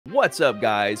What's up,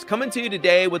 guys? Coming to you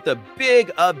today with a big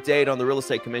update on the real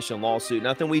estate commission lawsuit.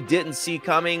 Nothing we didn't see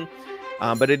coming,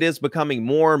 but it is becoming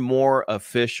more and more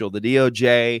official. The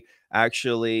DOJ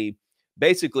actually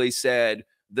basically said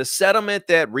the settlement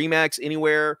that RE/MAX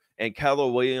Anywhere and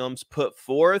Keller Williams put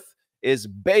forth is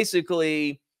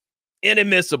basically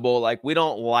inadmissible. Like, we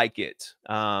don't like it.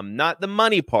 Not the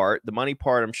money part. The money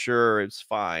part, I'm sure, is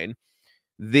fine.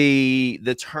 The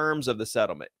terms of the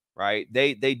settlement. Right?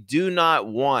 They do not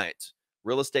want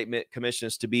real estate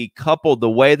commissions to be coupled the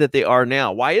way that they are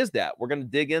now. Why is that? We're going to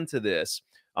dig into this.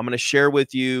 I'm going to share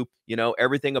with you,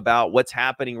 everything about what's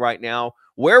happening right now,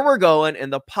 where we're going,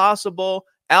 and the possible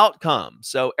outcome.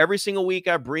 So every single week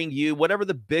I bring you whatever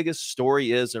the biggest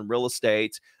story is in real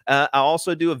estate. I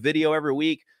also do a video every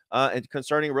week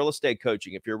concerning real estate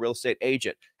coaching. If you're a real estate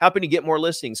agent, helping you get more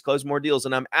listings, close more deals.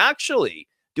 And I'm actually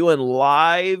doing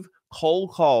live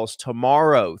cold calls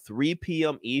tomorrow, 3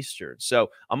 p.m. Eastern. So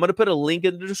I'm going to put a link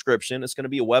in the description. It's going to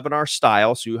be a webinar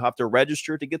style, so you have to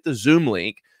register to get the Zoom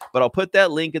link, but I'll put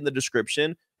that link in the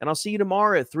description, and I'll see you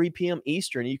tomorrow at 3 p.m.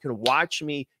 Eastern. You can watch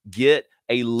me get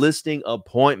a listing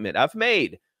appointment. I've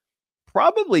made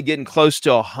probably getting close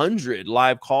to 100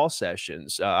 live call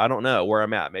sessions. I don't know where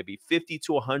I'm at, maybe 50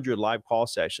 to 100 live call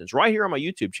sessions right here on my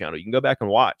YouTube channel. You can go back and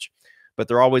watch, but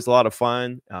they're always a lot of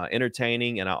fun,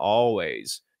 entertaining, and I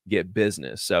always get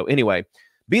business. So anyway,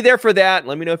 be there for that.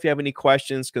 Let me know if you have any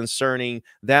questions concerning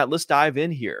that. Let's dive in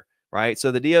here, right?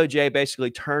 So the DOJ basically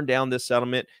turned down this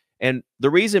settlement. And the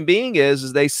reason being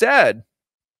is they said,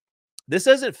 this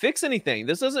doesn't fix anything.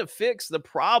 This doesn't fix the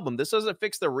problem. This doesn't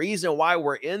fix the reason why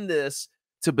we're in this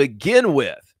to begin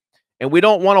with. And we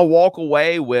don't want to walk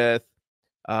away with,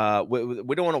 we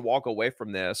don't want to walk away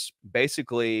from this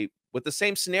basically with the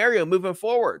same scenario moving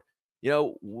forward.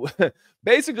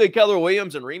 Basically Keller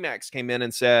Williams and RE/MAX came in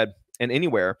and said, and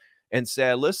Anywhere, and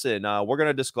said, listen, we're going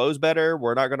to disclose better.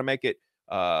 We're not going to make it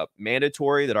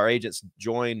mandatory that our agents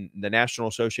join the National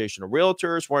Association of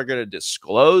Realtors. We're going to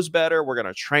disclose better. We're going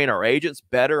to train our agents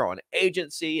better on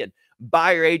agency and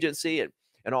buyer agency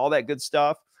and all that good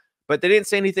stuff. But they didn't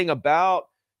say anything about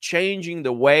changing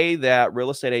the way that real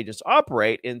estate agents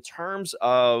operate in terms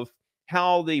of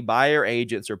how the buyer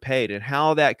agents are paid and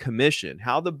how that commission,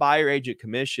 how the buyer agent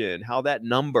commission, how that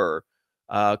number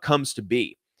comes to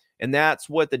be. And that's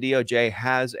what the DOJ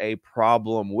has a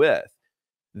problem with.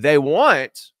 They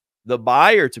want the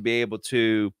buyer to be able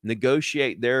to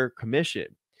negotiate their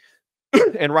commission.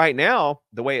 And right now,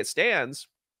 the way it stands,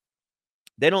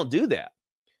 they don't do that.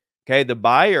 Okay, the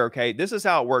buyer, this is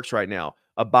how it works right now.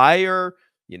 A buyer,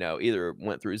 either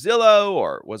went through Zillow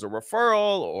or was a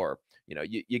referral, or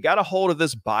you got a hold of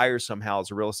this buyer somehow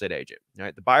as a real estate agent,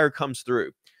 right? The buyer comes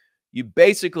through. You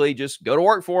basically just go to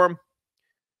work for them.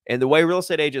 And the way real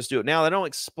estate agents do it now, they don't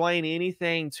explain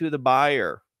anything to the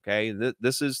buyer. Okay.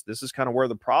 This is kind of where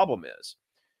the problem is.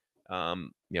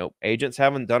 Agents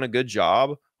haven't done a good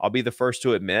job. I'll be the first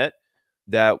to admit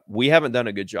that we haven't done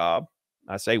a good job.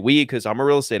 I say we, because I'm a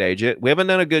real estate agent. We haven't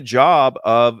done a good job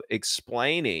of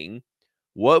explaining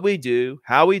what we do,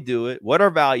 how we do it, what our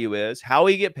value is, how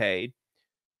we get paid.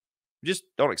 Just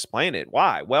don't explain it.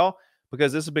 Why? Well,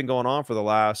 because this has been going on for the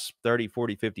last 30,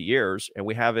 40, 50 years, and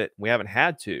we haven't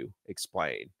had to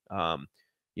explain.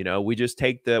 We just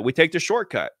take the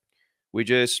shortcut. We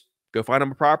just go find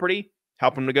them a property,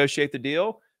 help them negotiate the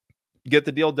deal, get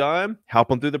the deal done, help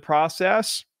them through the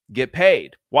process, get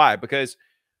paid. Why? Because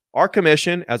our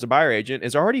commission as a buyer agent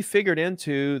is already figured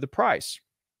into the price,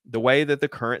 the way that the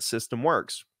current system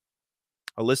works.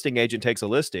 A listing agent takes a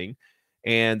listing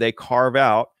and they carve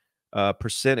out a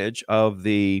percentage of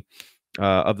the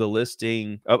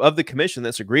listing of the commission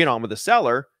that's agreed on with the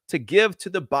seller to give to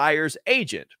the buyer's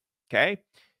agent. Okay.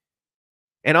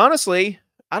 And honestly,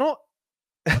 I don't,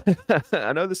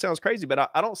 I know this sounds crazy, but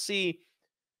I don't see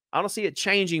it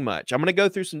changing much. I'm going to go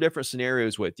through some different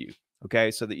scenarios with you.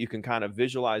 Okay. So that you can kind of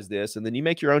visualize this, and then you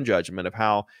make your own judgment of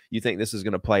how you think this is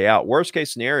going to play out. Worst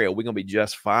case scenario, we're going to be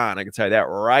just fine. I can tell you that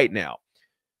right now.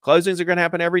 Closings are going to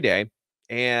happen every day.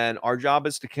 And our job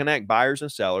is to connect buyers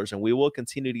and sellers, and we will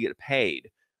continue to get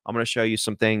paid. I'm going to show you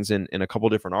some things in a couple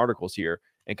different articles here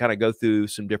and kind of go through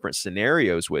some different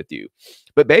scenarios with you.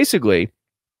 But basically,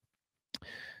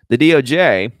 the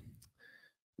DOJ,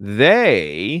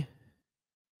 they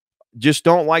just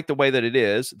don't like the way that it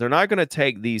is. They're not going to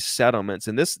take these settlements.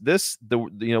 And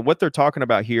what they're talking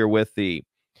about here with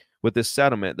this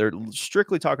settlement, they're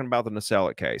strictly talking about the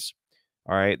Nasella case.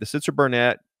 All right. The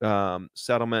Sitzer-Burnett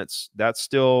settlements, that's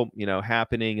still,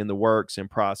 happening in the works and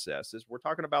processes. We're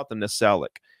talking about the Nasella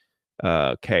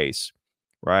case,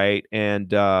 right? And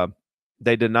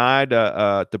they denied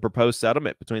the proposed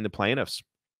settlement between the plaintiffs.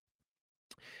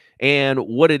 And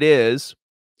what it is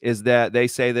that they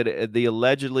say that the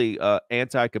allegedly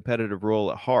anti-competitive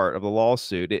rule at heart of the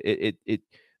lawsuit,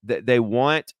 they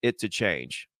want it to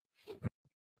change.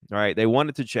 All right, they want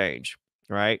it to change,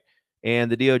 right? And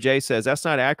the DOJ says that's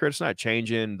not accurate. It's not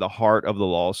changing the heart of the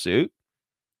lawsuit.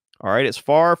 All right, it's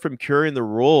far from curing the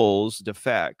rule's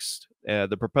defects.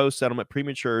 The proposed settlement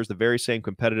prematures the very same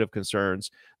competitive concerns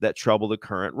that trouble the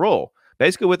current rule.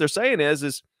 Basically, what they're saying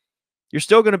is you're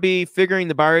still going to be figuring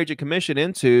the buyer agent commission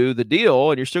into the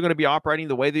deal, and you're still going to be operating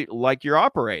the way that like you're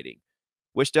operating,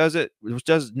 which does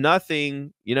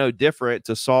nothing, different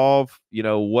to solve,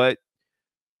 what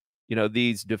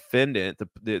these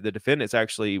the defendants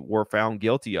actually were found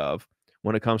guilty of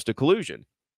when it comes to collusion.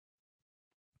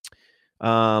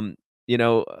 Under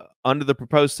the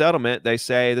proposed settlement, they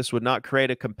say this would not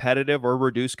create a competitive or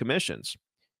reduce commissions,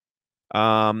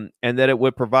 and that it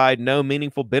would provide no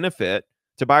meaningful benefit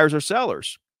to buyers or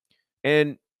sellers.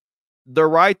 And they're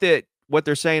right that what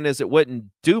they're saying is it wouldn't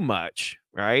do much,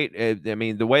 right? I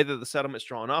mean, the way that the settlement's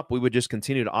drawn up, we would just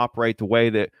continue to operate the way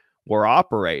that we're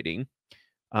operating,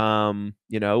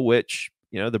 which,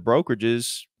 the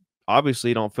brokerages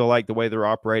obviously don't feel like the way they're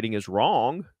operating is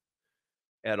wrong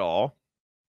at all.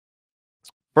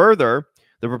 Further,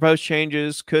 the proposed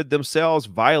changes could themselves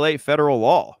violate federal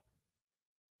law,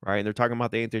 right? And they're talking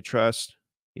about the antitrust,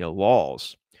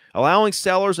 laws. Allowing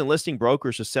sellers and listing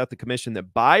brokers to set the commission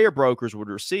that buyer brokers would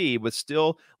receive would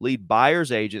still lead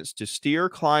buyers agents to steer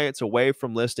clients away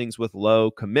from listings with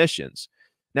low commissions.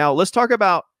 Now, let's talk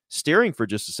about steering for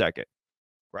just a second,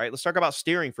 right? Let's talk about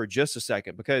steering for just a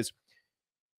second, because,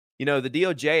 the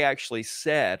DOJ actually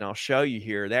said, and I'll show you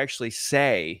here, they actually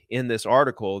say in this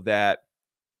article that,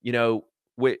 you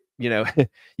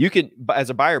can, as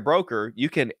a buyer broker, you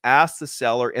can ask the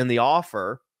seller in the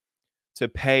offer to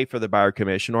pay for the buyer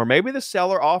commission, or maybe the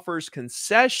seller offers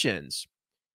concessions.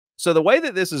 So the way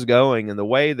that this is going, and the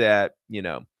way that,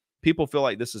 people feel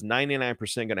like this is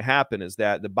 99% going to happen, is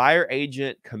that the buyer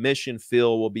agent commission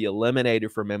field will be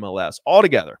eliminated from MLS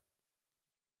altogether.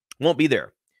 Won't be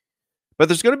there. But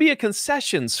there's going to be a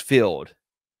concessions field.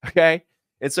 Okay.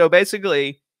 And so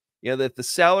basically, if the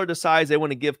seller decides they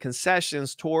want to give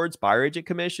concessions towards buyer agent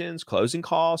commissions, closing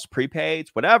costs, prepaids,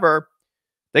 whatever,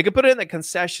 they can put it in the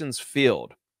concessions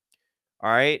field,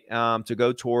 all right, to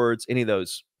go towards any of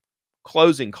those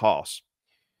closing costs,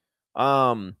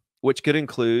 which could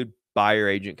include buyer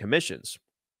agent commissions.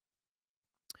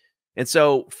 And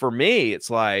so for me, it's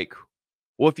like,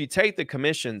 well, if you take the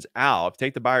commissions out,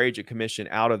 take the buyer agent commission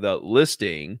out of the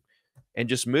listing and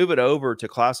just move it over to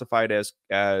classified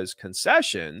as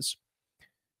concessions,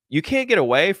 you can't get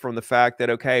away from the fact that,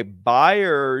 okay,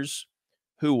 buyers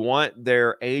who want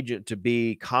their agent to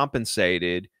be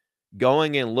compensated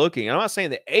going and looking. I'm not saying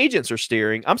the agents are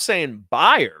steering. I'm saying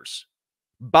buyers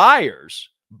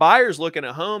looking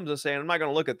at homes and saying, I'm not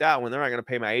going to look at that one. They're not going to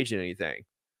pay my agent anything.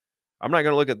 I'm not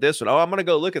going to look at this one. Oh, I'm going to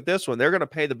go look at this one. They're going to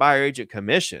pay the buyer agent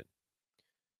commission.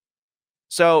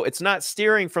 So it's not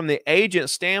steering from the agent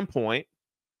standpoint.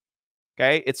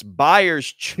 Okay. It's buyers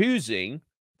choosing.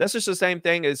 That's just the same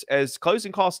thing as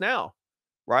closing costs now,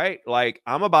 right? Like,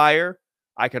 I'm a buyer.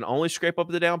 I can only scrape up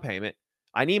the down payment.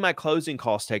 I need my closing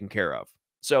costs taken care of.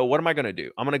 So what am I going to do?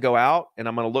 I'm going to go out and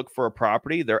I'm going to look for a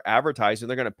property. They're advertising.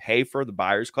 They're going to pay for the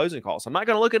buyer's closing costs. I'm not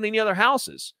going to look at any other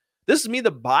houses. This is me,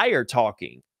 the buyer,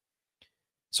 talking.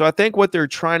 So I think what they're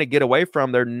trying to get away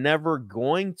from, they're never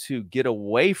going to get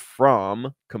away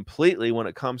from completely when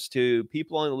it comes to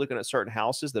people only looking at certain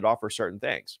houses that offer certain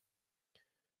things.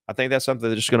 I think that's something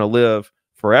that's just going to live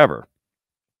forever.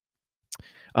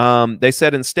 They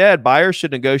said instead, buyers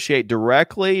should negotiate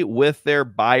directly with their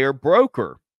buyer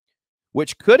broker,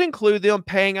 which could include them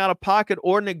paying out of pocket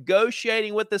or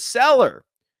negotiating with the seller,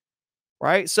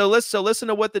 right? So listen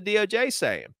to what the DOJ is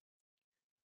saying.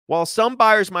 While some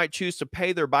buyers might choose to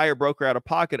pay their buyer broker out of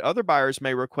pocket, other buyers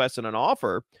may request in an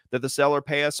offer that the seller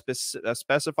pay a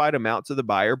specified amount to the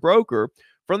buyer broker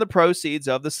from the proceeds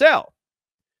of the sale.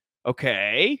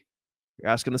 Okay,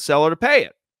 you're asking the seller to pay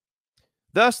it.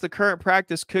 Thus, the current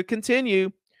practice could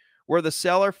continue where the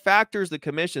seller factors the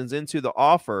commissions into the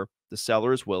offer the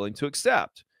seller is willing to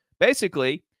accept.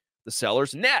 Basically, the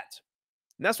seller's net.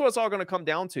 And that's what it's all going to come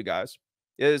down to, guys,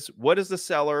 is what is the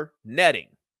seller netting?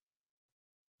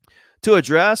 To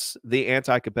address the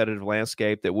anti-competitive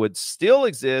landscape that would still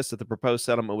exist if the proposed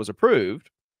settlement was approved,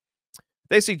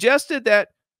 they suggested that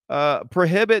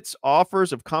prohibits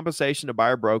offers of compensation to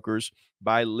buyer brokers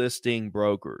by listing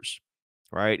brokers,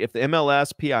 right? If the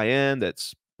MLS PIN,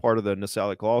 that's part of the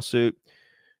Nasalic lawsuit,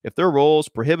 If their rules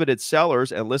prohibited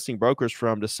sellers and listing brokers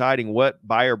from deciding what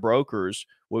buyer brokers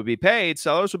would be paid,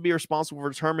 sellers would be responsible for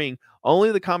determining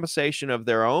only the compensation of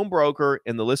their own broker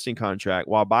in the listing contract,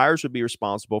 while buyers would be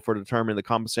responsible for determining the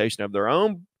compensation of their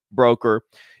own broker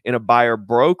in a buyer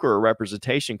broker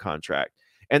representation contract.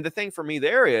 And the thing for me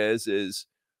there is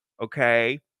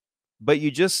okay, but you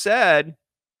just said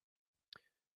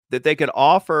that they could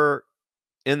offer,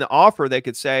 in the offer, they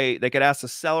could say, they could ask the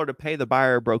seller to pay the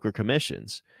buyer broker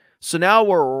commissions. So now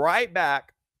we're right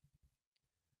back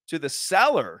to the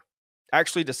seller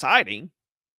actually deciding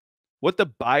what the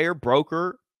buyer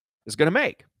broker is going to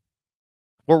make.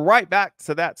 We're right back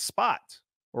to that spot.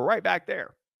 We're right back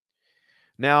there.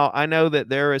 Now, I know that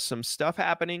there is some stuff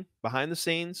happening behind the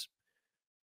scenes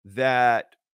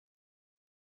that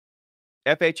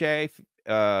FHA,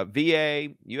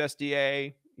 VA,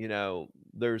 USDA,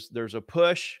 there's a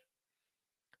push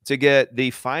to get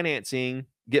the financing,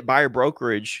 get buyer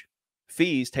brokerage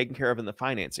fees taken care of in the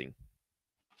financing.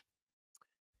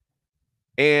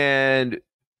 And,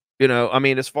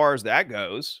 as far as that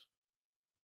goes,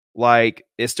 like,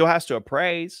 it still has to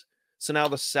appraise. So now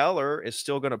the seller is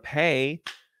still going to pay,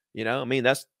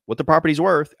 that's what the property's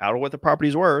worth. Out of what the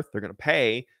property's worth, they're going to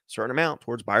pay a certain amount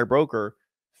towards buyer broker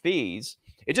fees.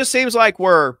 It just seems like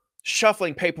we're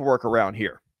shuffling paperwork around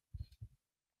here.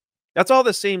 That's all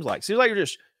this seems like. Seems like you're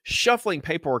just shuffling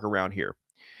paperwork around here.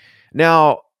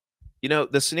 Now,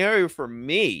 the scenario for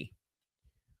me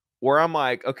where I'm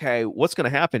like, okay, what's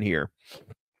going to happen here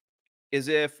is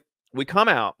if we come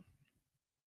out,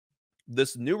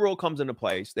 this new rule comes into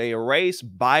place, they erase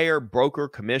buyer broker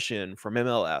commission from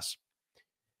MLS.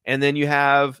 And then you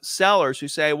have sellers who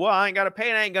say, well, I ain't got to pay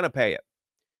it. I ain't going to pay it.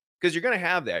 Because you're going to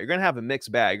have that. You're going to have a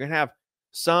mixed bag. You're going to have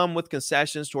some with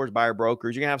concessions towards buyer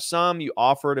brokers. You're going to have some you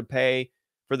offer to pay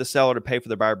for the seller to pay for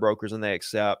the buyer brokers and they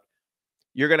accept.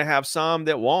 You're going to have some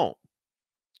that won't.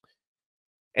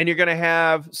 And you're going to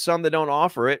have some that don't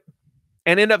offer it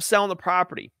and end up selling the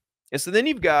property. And so then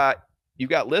you've got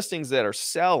listings that are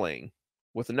selling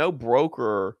with no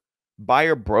broker,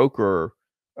 buyer broker,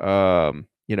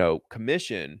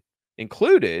 commission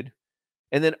included.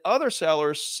 And then other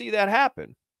sellers see that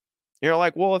happen. You're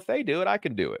like, well, if they do it, I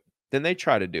can do it. Then they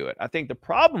try to do it. I think the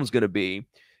problem's going to be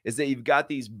is that you've got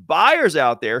these buyers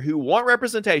out there who want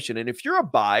representation. And if you're a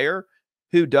buyer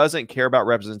who doesn't care about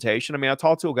representation, I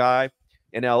talked to a guy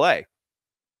in LA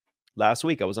last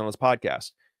week. I was on his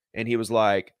podcast and he was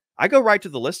like, I go right to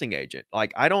the listing agent.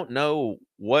 Like, I don't know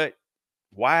why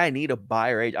I need a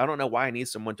buyer agent. I don't know why I need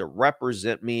someone to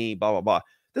represent me, blah, blah, blah.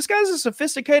 This guy's a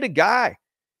sophisticated guy.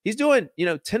 He's doing,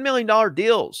 $10 million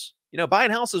deals,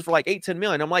 buying houses for like 8-10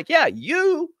 million. I'm like, yeah,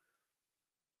 you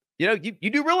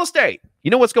do real estate.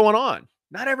 You know what's going on.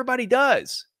 Not everybody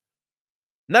does.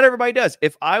 Not everybody does.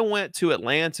 If I went to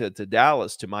Atlanta, to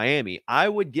Dallas, to Miami, I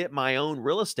would get my own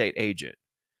real estate agent.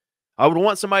 I would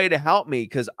want somebody to help me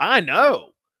because I know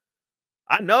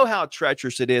how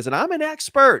treacherous it is, and I'm an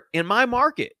expert in my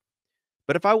market.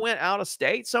 But if I went out of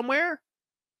state somewhere,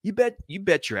 you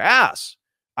bet your ass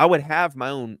I would have my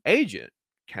own agent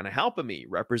kind of helping me,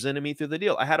 representing me through the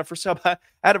deal. I had a for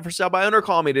sale by owner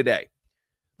call me today.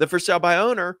 The for sale by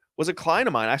owner was a client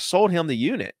of mine. I sold him the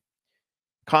unit,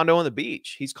 condo on the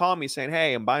beach. He's calling me saying,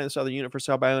 hey, I'm buying this other unit for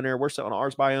sale by owner. We're selling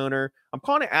ours by owner. I'm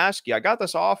calling to ask you, I got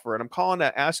this offer and I'm calling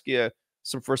to ask you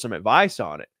for some advice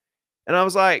on it. And I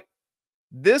was like,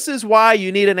 this is why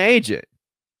you need an agent.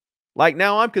 Like,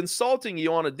 now I'm consulting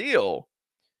you on a deal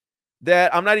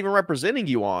that I'm not even representing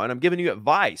you on. I'm giving you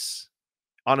advice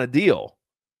on a deal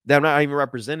that I'm not even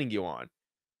representing you on.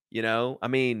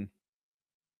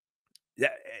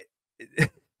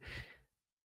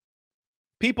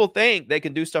 People think they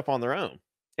can do stuff on their own.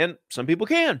 And some people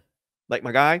can. Like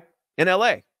my guy in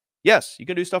LA. Yes, you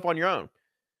can do stuff on your own.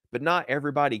 But not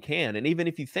everybody can. And even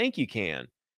if you think you can,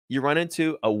 you run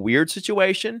into a weird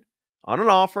situation on an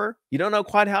offer. You don't know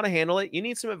quite how to handle it. You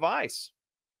need some advice.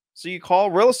 So you call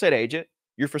a real estate agent.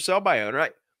 You're for sale by owner.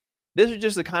 Right? This is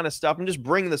just the kind of stuff. I'm just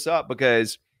bringing this up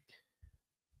because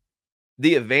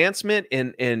the advancement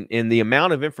in the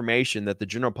amount of information that the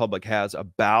general public has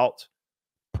about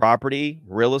property,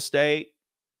 real estate,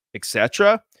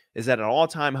 etc., is at an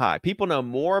all-time high. People know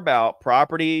more about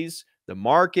properties, the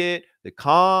market, the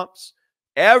comps,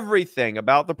 everything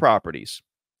about the properties.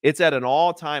 It's at an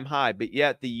all-time high, but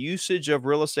yet the usage of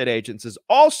real estate agents is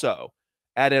also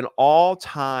at an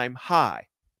all-time high.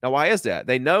 Now, why is that?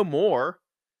 They know more.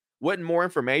 Wouldn't more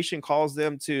information cause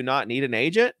them to not need an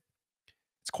agent?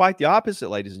 It's quite the opposite,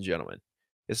 ladies and gentlemen.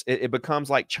 It becomes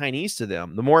like Chinese to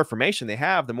them. The more information they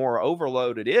have, the more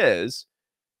overload it is,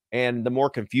 and the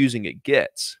more confusing it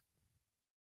gets.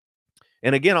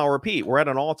 And again, I'll repeat, we're at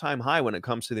an all-time high when it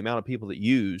comes to the amount of people that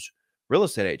use real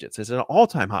estate agents. It's an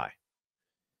all-time high.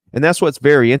 And that's what's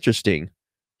very interesting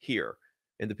here.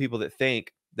 And the people that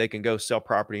think they can go sell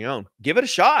property and own, give it a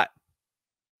shot.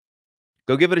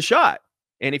 Go give it a shot.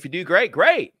 And if you do great,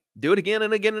 great. Do it again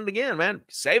and again and again, man.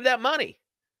 Save that money.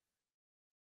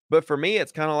 But for me,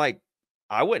 it's kind of like,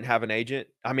 I wouldn't have an agent.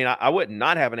 I mean, I would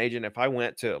not have an agent if I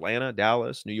went to Atlanta,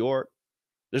 Dallas, New York.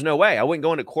 There's no way. I wouldn't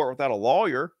go into court without a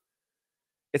lawyer.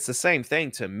 It's the same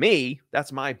thing to me.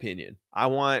 That's my opinion. I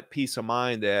want peace of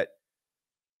mind that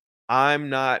I'm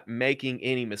not making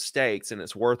any mistakes and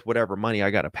it's worth whatever money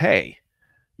I got to pay.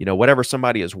 You know, whatever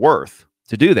somebody is worth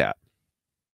to do that.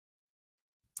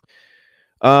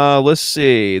 Let's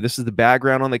see. This is the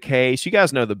background on the case. You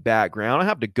guys know the background. I don't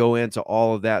have to go into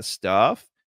all of that stuff.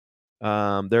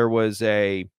 There was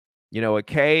a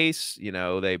case,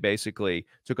 they basically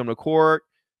took them to court.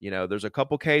 There's a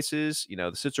couple cases, the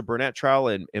Sitzer Burnett trial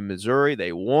in Missouri.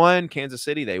 They won. Kansas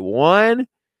City, they won.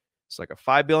 It's like a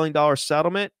 $5 billion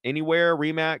settlement. Anywhere,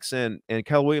 Remax and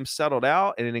Keller Williams settled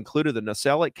out, and it included the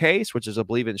Nosellic case, which is, I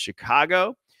believe, in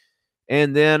Chicago.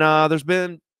 And then there's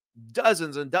been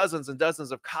dozens and dozens and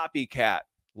dozens of copycat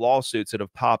lawsuits that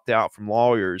have popped out from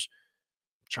lawyers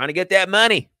trying to get that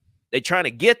money. They're trying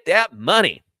to get that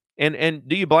money. And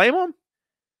do you blame them?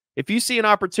 If you see an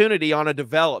opportunity on a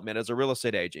development as a real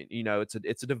estate agent,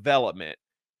 it's a development.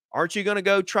 Aren't you going to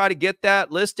go try to get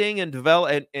that listing and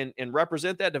develop and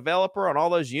represent that developer on all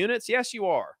those units? Yes, you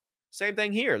are. Same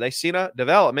thing here. They seen a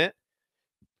development,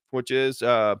 which is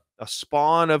a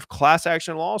spawn of class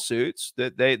action lawsuits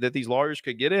that these lawyers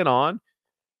could get in on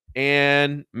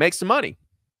and make some money.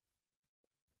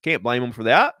 Can't blame them for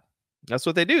that. That's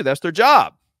what they do. That's their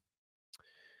job.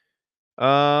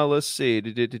 Let's see.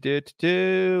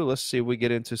 Let's see if we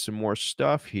get into some more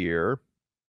stuff here.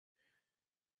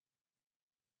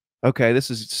 Okay, this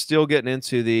is still getting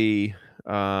into the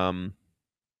we're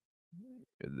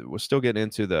still getting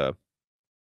into the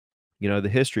the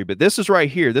history, but this is right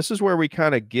here. This is where we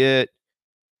kind of get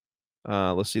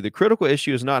let's see. The critical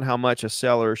issue is not how much a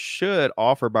seller should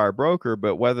offer buyer broker,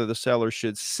 but whether the seller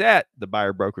should set the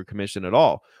buyer broker commission at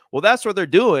all. Well, that's what they're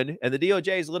doing, and the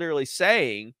DOJ is literally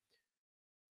saying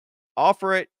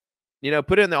offer it,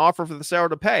 put in the offer for the seller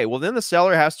to pay. Well, then the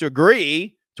seller has to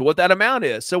agree to what that amount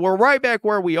is. So we're right back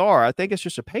where we are. I think it's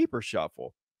just a paper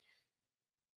shuffle.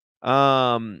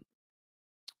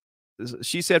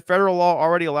 She said federal law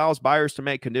already allows buyers to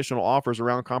make conditional offers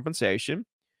around compensation.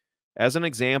 As an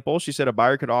example, she said a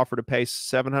buyer could offer to pay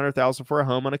 $700,000 for a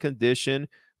home on a condition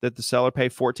that the seller pay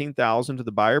 $14,000 to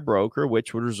the buyer broker,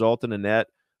 which would result in a net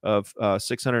of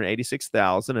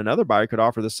 $686,000. Another buyer could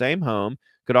offer the same home,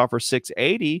 could offer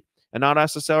 $680,000 and not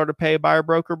ask the seller to pay a buyer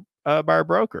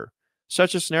broker.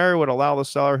 Such a scenario would allow the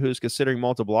seller who's considering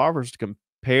multiple offers to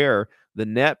compare the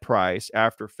net price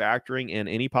after factoring in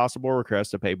any possible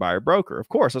request to pay buyer broker. Of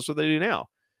course, that's what they do now.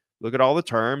 Look at all the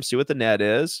terms, see what the net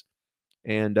is,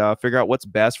 and figure out what's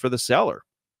best for the seller.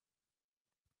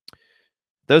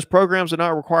 Those programs do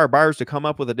not require buyers to come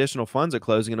up with additional funds at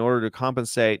closing in order to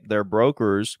compensate their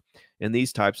brokers in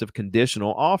these types of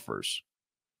conditional offers.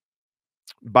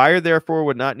 Buyer, therefore,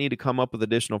 would not need to come up with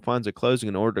additional funds at closing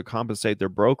in order to compensate their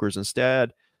brokers.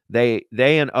 Instead, they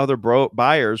and other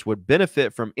buyers would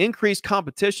benefit from increased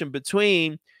competition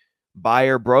between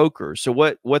buyer brokers. So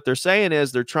what they're saying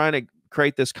is they're trying to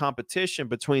create this competition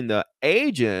between the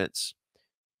agents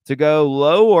to go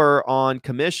lower on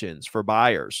commissions for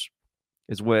buyers.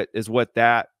 Is what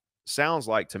that sounds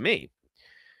like to me.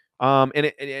 And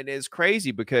it is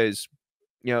crazy because,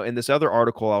 in this other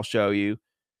article I'll show you,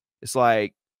 it's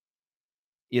like,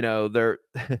 they're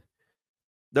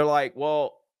like,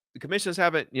 well, the commissions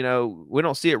haven't, we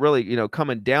don't see it really,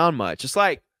 coming down much. It's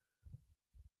like,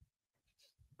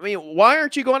 I mean, why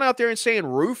aren't you going out there and saying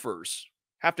roofers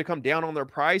have to come down on their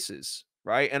prices,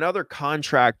 right? And other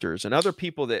contractors and other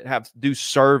people that do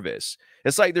service.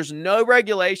 It's like there's no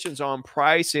regulations on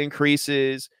price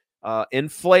increases,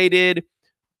 inflated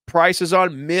prices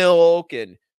on milk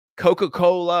and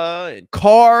Coca-Cola and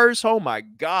cars. Oh my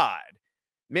God.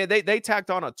 Man, they tacked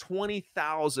on a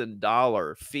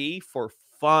 $20,000 fee for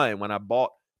fun when I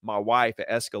bought my wife an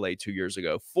Escalade 2 years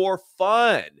ago. For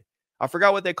fun. I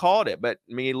forgot what they called it, but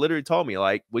I mean, he literally told me,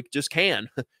 like, we just can.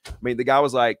 I mean, the guy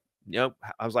was like, I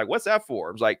was like, what's that for?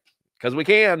 I was like, because we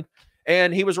can.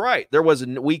 And he was right.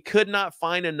 We could not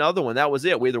find another one. That was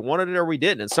it. We either wanted it or we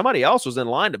didn't. And somebody else was in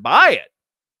line to buy it.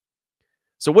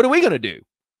 So what are we going to do?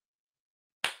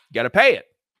 Got to pay it.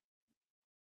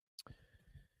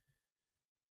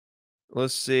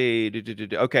 Let's see.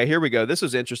 Okay, here we go. This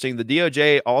is interesting. The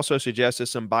DOJ also suggested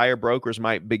some buyer brokers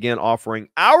might begin offering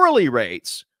hourly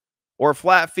rates or a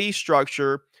flat fee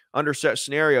structure under such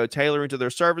scenario, tailoring to their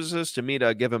services to meet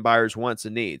a given buyer's wants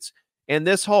and needs. And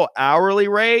this whole hourly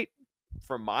rate,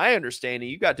 from my understanding,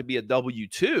 you got to be a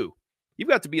W-2. You've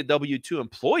got to be a W-2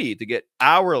 employee to get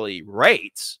hourly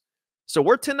rates. So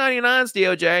we're 1099s,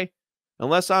 DOJ.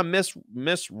 Unless I'm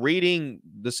misreading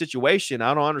the situation,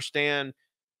 I don't understand,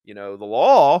 the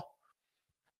law.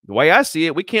 The way I see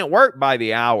it, we can't work by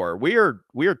the hour. We are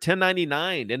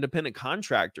 1099 independent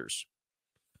contractors.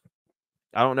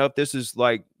 I don't know if this is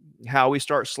like how we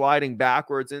start sliding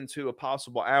backwards into a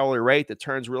possible hourly rate that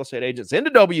turns real estate agents into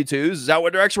W-2s. Is that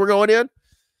what direction we're going in?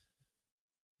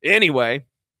 Anyway,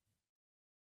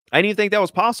 I didn't think that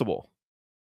was possible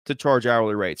to charge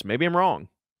hourly rates. Maybe I'm wrong.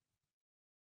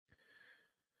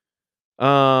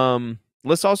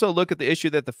 Let's also look at the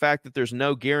issue that the fact that there's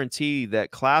no guarantee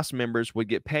that class members would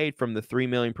get paid from the $3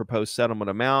 million proposed settlement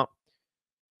amount.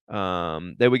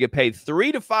 They would get paid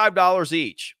 $3 to $5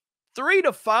 each. $3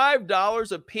 to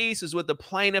 $5 a piece is what the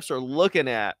plaintiffs are looking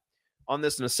at on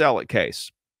this Nacelle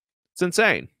case. It's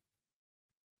insane.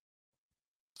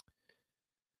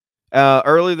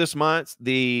 Early this month,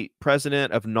 the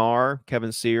president of NAR,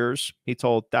 Kevin Sears, he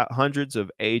told hundreds of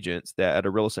agents that at a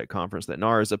real estate conference that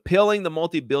NAR is appealing the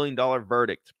multi-billion-dollar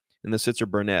verdict in the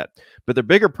Sitzer-Burnett. But the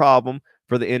bigger problem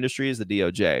for the industry is the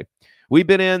DOJ. We've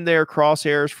been in their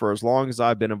crosshairs for as long as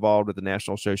I've been involved with the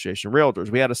National Association of Realtors.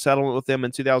 We had a settlement with them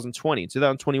in 2020. In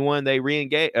 2021, they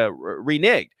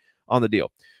reneged on the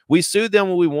deal. We sued them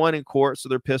when we won in court, so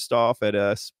they're pissed off at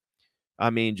us. I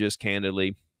mean, just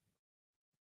candidly.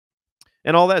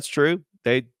 And all that's true.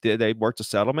 They worked a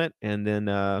settlement, and then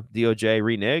DOJ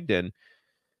reneged, and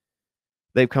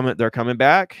they're coming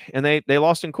back, and they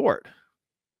lost in court.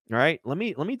 All right. Let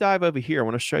me dive over here. I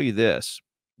want to show you this.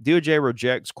 DOJ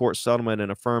rejects court settlement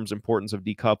and affirms importance of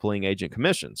decoupling agent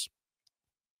commissions.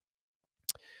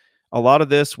 A lot of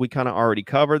this we kind of already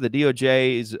covered. The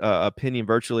DOJ's opinion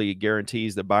virtually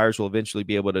guarantees that buyers will eventually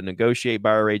be able to negotiate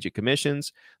buyer agent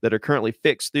commissions that are currently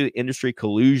fixed through industry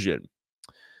collusion.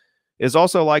 It is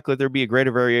also likely there will be a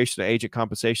greater variation of agent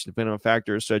compensation depending on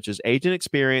factors such as agent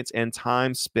experience and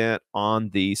time spent on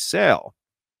the sale.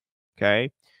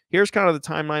 Okay. Here's kind of the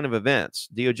timeline of events.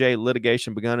 DOJ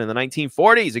litigation begun in the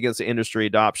 1940s against the industry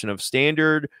adoption of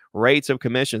standard rates of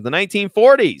commissions. The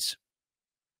 1940s.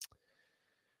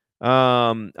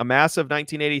 A massive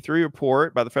 1983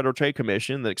 report by the Federal Trade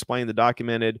Commission that explained the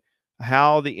documented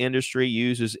how the industry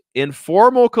uses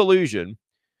informal collusion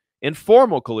and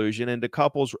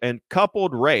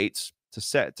coupled rates to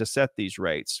set these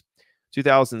rates.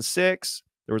 2006,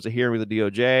 there was a hearing with the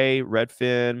DOJ,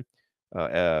 Redfin,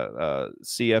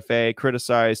 CFA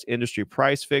criticized industry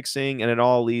price fixing, and it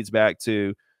all leads back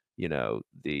to, the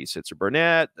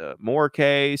Sitzer-Burnett, the Moore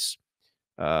case,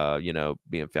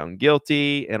 being found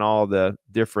guilty, and all the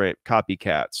different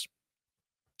copycats.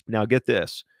 Now get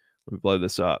this. Let me blow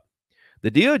this up.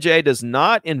 The DOJ does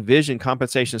not envision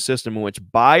compensation system in which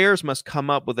buyers must come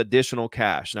up with additional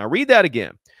cash. Now read that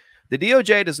again. The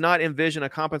DOJ does not envision a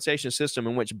compensation system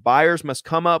in which buyers must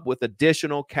come up with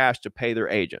additional cash to pay their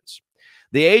agents.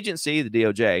 The agency, the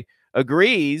DOJ,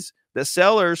 agrees that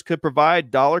sellers could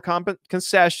provide dollar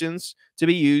concessions to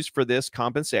be used for this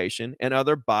compensation and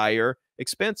other buyer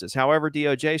expenses. However,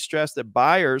 DOJ stressed that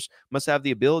buyers must have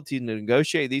the ability to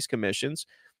negotiate these commissions,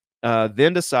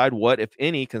 then decide what, if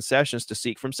any, concessions to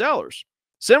seek from sellers.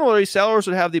 Similarly, sellers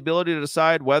would have the ability to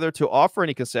decide whether to offer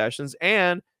any concessions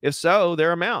and, if so,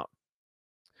 their amount.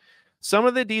 Some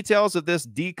of the details of this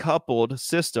decoupled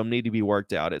system need to be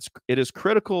worked out. It is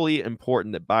critically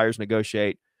important that buyers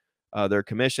negotiate their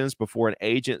commissions before an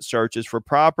agent searches for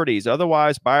properties.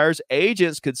 Otherwise, buyers'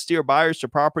 agents could steer buyers to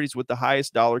properties with the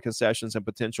highest dollar concessions and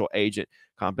potential agent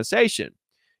compensation.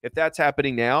 If that's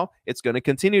happening now, it's going to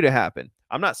continue to happen.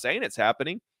 I'm not saying it's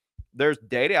happening. There's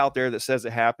data out there that says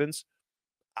it happens.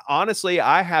 Honestly,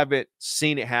 I haven't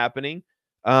seen it happening.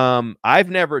 I've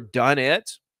never done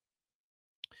it.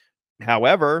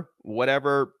 However,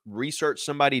 whatever research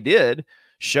somebody did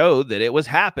showed that it was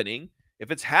happening. If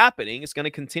it's happening, it's going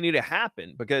to continue to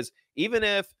happen, because even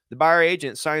if the buyer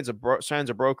agent signs a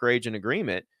broker agent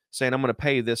agreement saying, I'm going to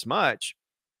pay you this much,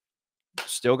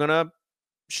 still going to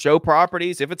show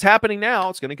properties. If it's happening now,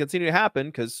 it's going to continue to happen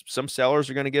because some sellers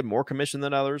are going to get more commission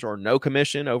than others or no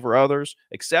commission over others,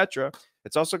 etc.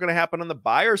 It's also going to happen on the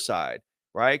buyer side,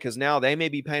 right? Because now they may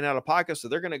be paying out of pocket. So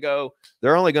they're only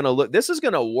going to look. This is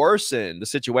going to worsen the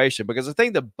situation, because I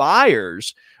think the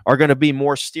buyers are going to be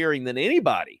more steering than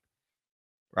anybody,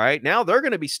 right? Now they're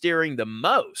going to be steering the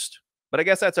most, but I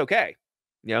guess that's okay.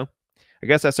 I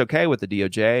guess that's okay with the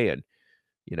DOJ and,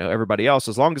 you know, everybody else,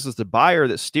 as long as it's the buyer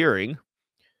that's steering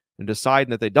and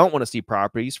deciding that they don't want to see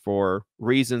properties for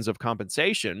reasons of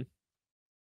compensation,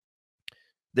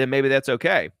 then maybe that's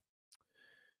okay.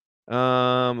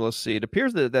 Let's see. It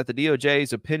appears that the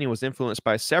DOJ's opinion was influenced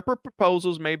by separate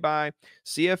proposals made by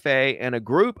CFA and a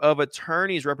group of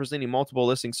attorneys representing multiple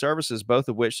listing services, both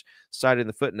of which cited in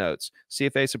the footnotes.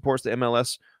 CFA supports the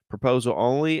MLS proposal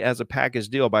only as a package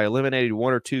deal by eliminating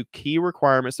one or two key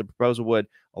requirements. The proposal would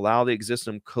allow the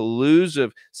existing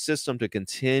collusive system to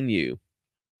continue.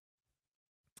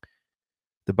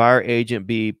 The buyer agent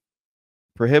be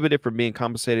prohibited from being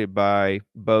compensated by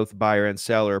both buyer and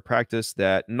seller, a practice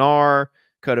that NAR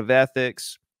Code of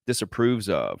Ethics disapproves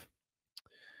of.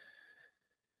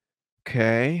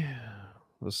 Okay,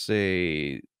 let's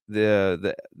see.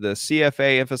 The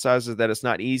CFA emphasizes that it's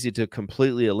not easy to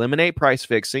completely eliminate price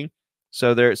fixing.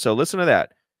 So listen to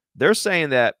that. They're saying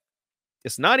that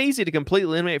it's not easy to completely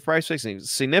eliminate price fixing.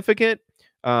 Significant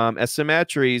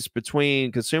asymmetries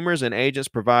between consumers and agents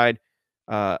provide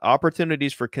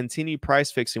opportunities for continued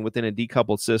price fixing within a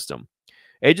decoupled system.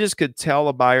 Agents could tell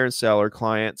a buyer and seller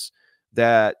clients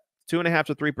that 2.5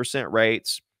 to 3%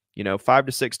 rates, 5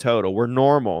 to 6 total, were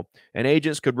normal, and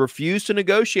agents could refuse to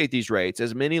negotiate these rates,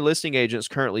 as many listing agents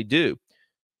currently do.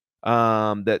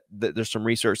 That there's some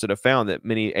research that have found that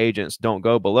many agents don't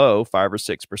go below 5 or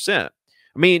 6%.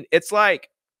 I mean, it's like,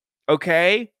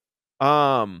 okay,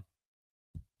 what?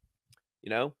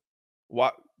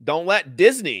 Don't let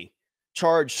Disney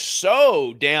charge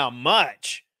so damn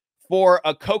much for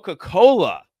a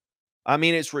Coca-Cola. I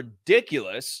mean, it's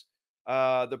ridiculous.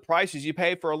 The prices you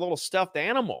pay for a little stuffed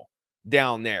animal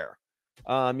down there.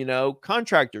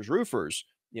 Contractors, roofers,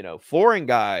 flooring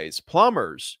guys,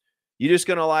 plumbers. You're just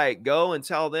gonna like go and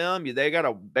tell them they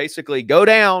gotta basically go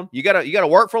down. You gotta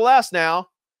work for less now.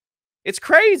 It's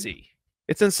crazy.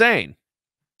 It's insane.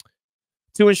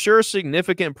 To ensure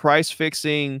significant price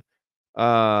fixing,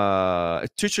 to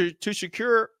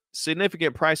secure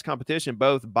significant price competition,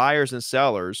 both buyers and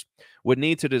sellers would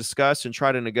need to discuss and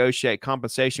try to negotiate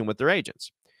compensation with their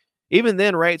agents. Even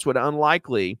then, rates would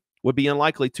be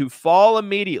unlikely to fall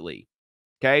immediately.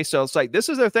 Okay, so it's like this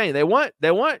is their thing. They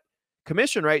want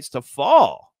commission rates to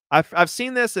fall. I've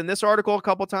seen this in this article a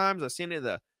couple times. I've seen it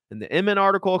in the Inman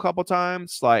article a couple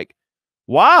times. Like,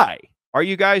 why are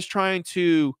you guys trying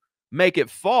to make it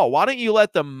fall? Why don't you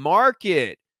let the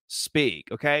market speak?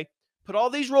 Okay, put all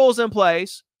these rules in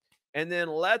place and then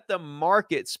let the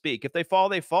market speak. If they fall,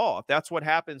 they fall. If that's what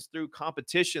happens through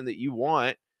competition that you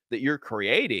want, that you're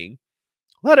creating,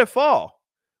 let it fall.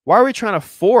 Why are we trying to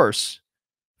force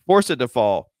it to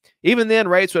fall? Even then,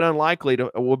 rates will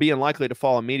be unlikely to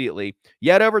fall immediately,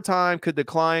 yet over time could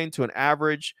decline to an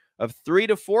average of 3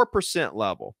 to 4%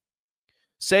 level,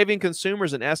 saving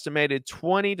consumers an estimated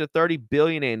 20 to 30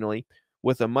 billion annually,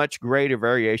 with a much greater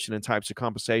variation in types of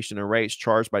compensation and rates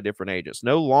charged by different agents.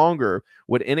 No longer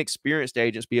would inexperienced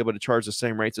agents be able to charge the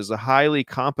same rates as a highly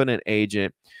competent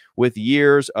agent with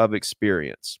years of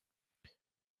experience.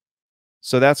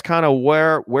 So that's kind of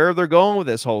where they're going with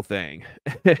this whole thing.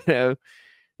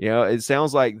 It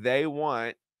sounds like they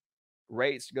want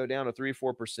rates to go down to 3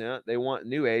 or 4%. They want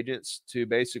new agents to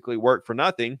basically work for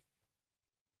nothing,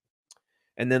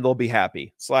 and then they'll be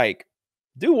happy. It's like,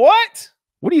 do what?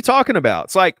 What are you talking about?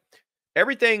 It's like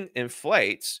everything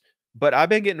inflates, but I've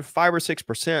been getting 5 or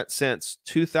 6% since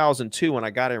 2002 when I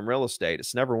got in real estate.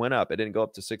 It's never went up. It didn't go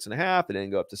up to 6.5. It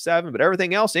didn't go up to 7, but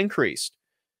everything else increased.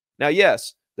 Now,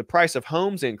 yes, the price of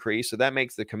homes increased, so that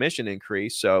makes the commission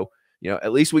increase. So,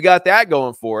 at least we got that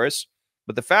going for us.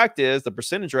 But the fact is, the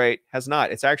percentage rate has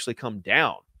not. It's actually come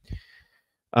down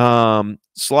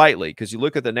slightly, because you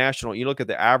look at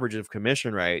the average of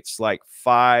commission rates, like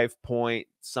 5 point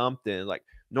something. Like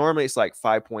normally it's like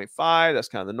 5.5. That's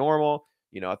kind of the normal.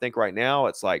 I think right now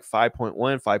it's like 5.1,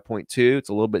 5.2. It's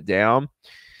a little bit down.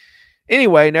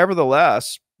 Anyway,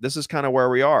 nevertheless, this is kind of where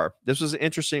we are. This was an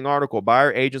interesting article.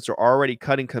 Buyer agents are already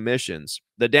cutting commissions.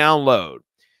 The download.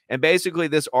 And basically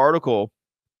this article,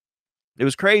 it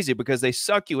was crazy because they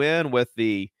suck you in with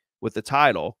the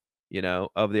title,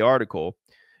 of the article.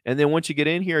 And then once you get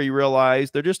in here, you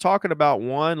realize they're just talking about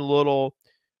one little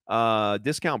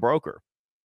discount broker,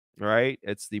 right?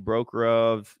 It's the broker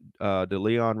of De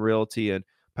Leon Realty in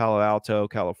Palo Alto,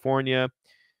 California.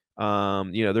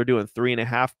 They're doing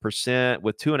 3.5%,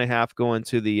 with 2.5% going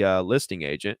to the listing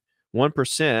agent,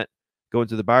 1% going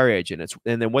to the buyer agent.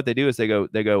 And then what they do is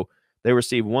they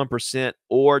receive 1%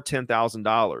 or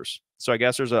 $10,000. So I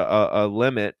guess there's a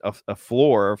limit of a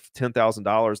floor of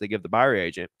 $10,000 they give the buyer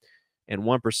agent, and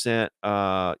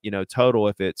 1% total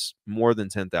if it's more than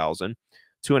 10,000.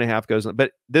 2.5 goes on.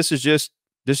 But this is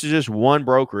just one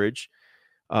brokerage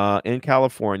in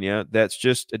California that's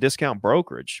just a discount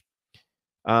brokerage.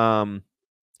 And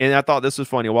I thought this was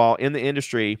funny. While in the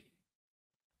industry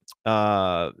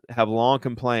have long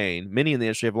complained, many in the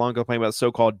industry have long complained about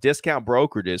so-called discount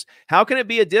brokerages. How can it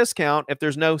be a discount if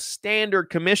there's no standard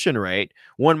commission rate?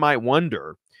 One might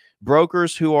wonder.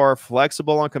 Brokers who are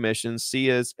flexible on commissions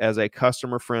see us as a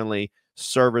customer-friendly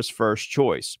service first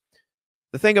choice.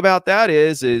 The thing about that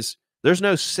is there's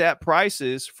no set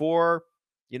prices for,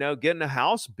 you know, getting a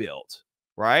house built,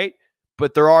 right?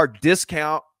 But there are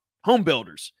discount home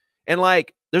builders. And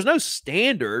like, there's no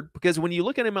standard, because when you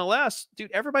look at MLS,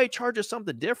 dude, everybody charges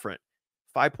something different.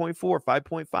 5.4,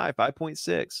 5.5,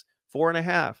 5.6,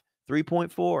 4.5,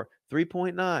 3.4,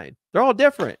 3.9. They're all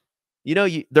different. You know,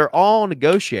 they're all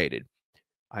negotiated.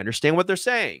 I understand what they're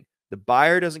saying. The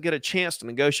buyer doesn't get a chance to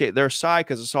negotiate their side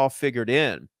because it's all figured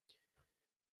in.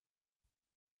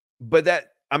 But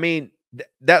that, I mean,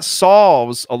 that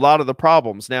solves a lot of the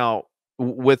problems. Now,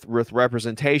 with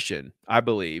representation, I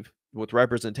believe, with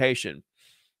representation.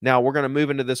 Now, we're going to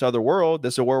move into this other world.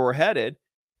 This is where we're headed.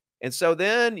 And so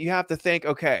then you have to think,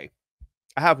 okay,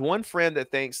 I have one friend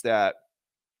that thinks that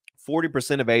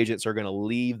 40% of agents are going to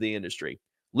leave the industry,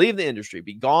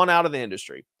 be gone out of the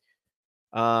industry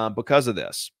because of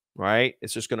this, right?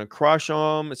 It's just going to crush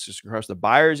them. It's just going to crush the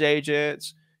buyer's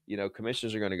agents. You know,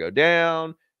 commissions are going to go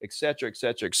down, et cetera, et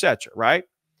cetera, et cetera, right?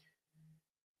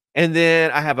 And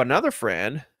then I have another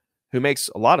friend who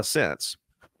makes a lot of sense.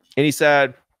 And he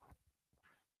said,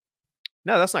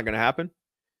 no, that's not going to happen.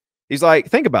 He's like,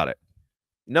 think about it.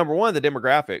 Number one, the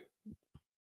demographic.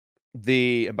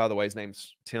 And by the way, his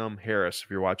name's Tim Harris, if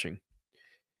you're watching.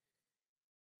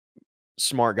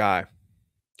 Smart guy.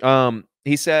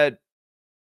 He said,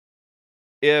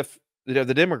 if the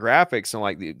demographics and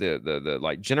like the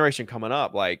like generation coming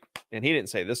up, like, and he didn't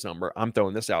say this number, I'm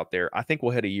throwing this out there, I think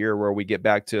we'll hit a year where we get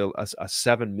back to a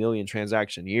 7 million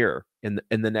transaction year in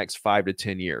the next 5 to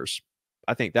 10 years.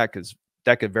 I think that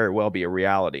could very well be a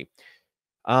reality.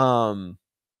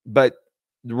 But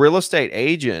the real estate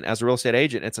agent, as a real estate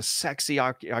agent, it's a sexy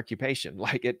occupation.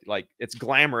 Like it's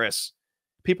glamorous.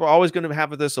 People are always going to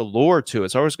have this allure to it.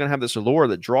 It's always going to have this allure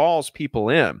that draws people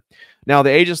in. Now, the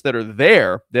agents that are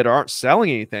there that aren't selling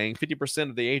anything,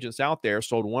 50% of the agents out there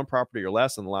sold one property or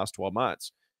less in the last 12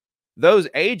 months. Those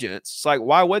agents, it's like,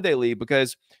 why would they leave?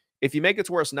 Because if you make it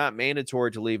to where it's not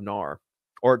mandatory to leave NAR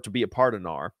or to be a part of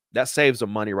NAR, that saves them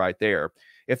money right there.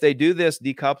 If they do this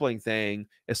decoupling thing,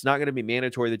 it's not going to be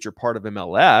mandatory that you're part of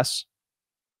MLS.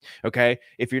 Okay.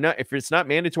 If it's not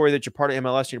mandatory that you're part of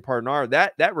MLS and you're part of NAR,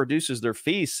 that reduces their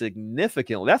fees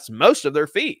significantly. That's most of their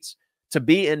fees to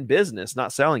be in business,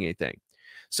 not selling anything.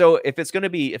 So if it's going to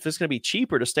be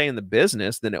cheaper to stay in the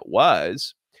business than it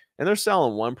was, and they're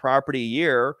selling one property a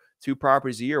year, 2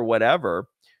 properties a year, whatever,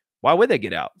 why would they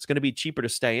get out? It's going to be cheaper to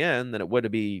stay in than it would to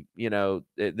be, you know,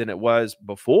 than it was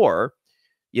before,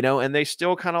 you know, and they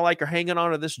still kind of like are hanging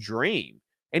on to this dream.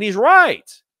 And he's right.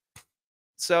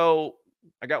 So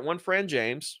I got one friend,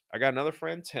 James. I got another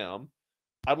friend, Tim.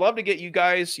 I'd love to get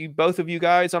both of you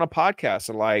guys on a podcast.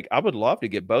 And like, I would love to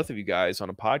get both of you guys on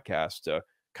a podcast to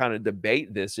kind of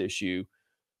debate this issue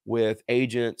with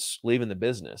agents leaving the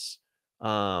business.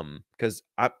 Because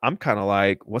I'm kind of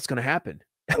like, what's going to happen?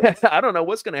 I don't know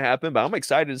what's going to happen, but I'm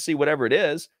excited to see whatever it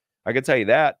is. I can tell you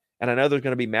that. And I know there's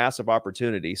going to be massive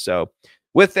opportunity. So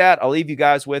with that, I'll leave you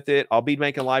guys with it. I'll be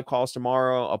making live calls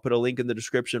tomorrow. I'll put a link in the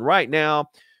description right now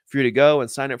for you to go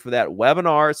and sign up for that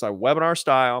webinar. It's a webinar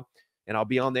style. And I'll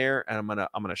be on there and I'm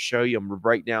gonna show you, I'm gonna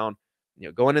break down, you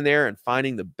know, going in there and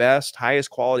finding the best, highest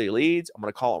quality leads. I'm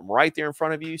gonna call them right there in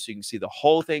front of you so you can see the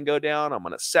whole thing go down. I'm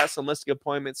gonna set some listing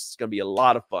appointments. It's gonna be a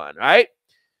lot of fun. All right.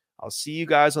 I'll see you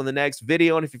guys on the next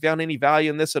video. And if you found any value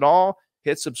in this at all,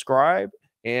 hit subscribe.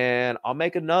 And I'll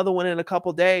make another one in a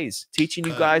couple days, teaching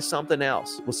you guys something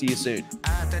else. We'll see you soon.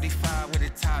 I-35 with the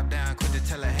top down, quit to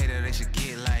tell a hater they should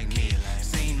get like me.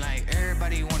 Seem like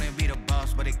everybody want to be the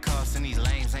boss, but it costs, and these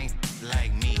lames ain't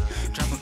like me.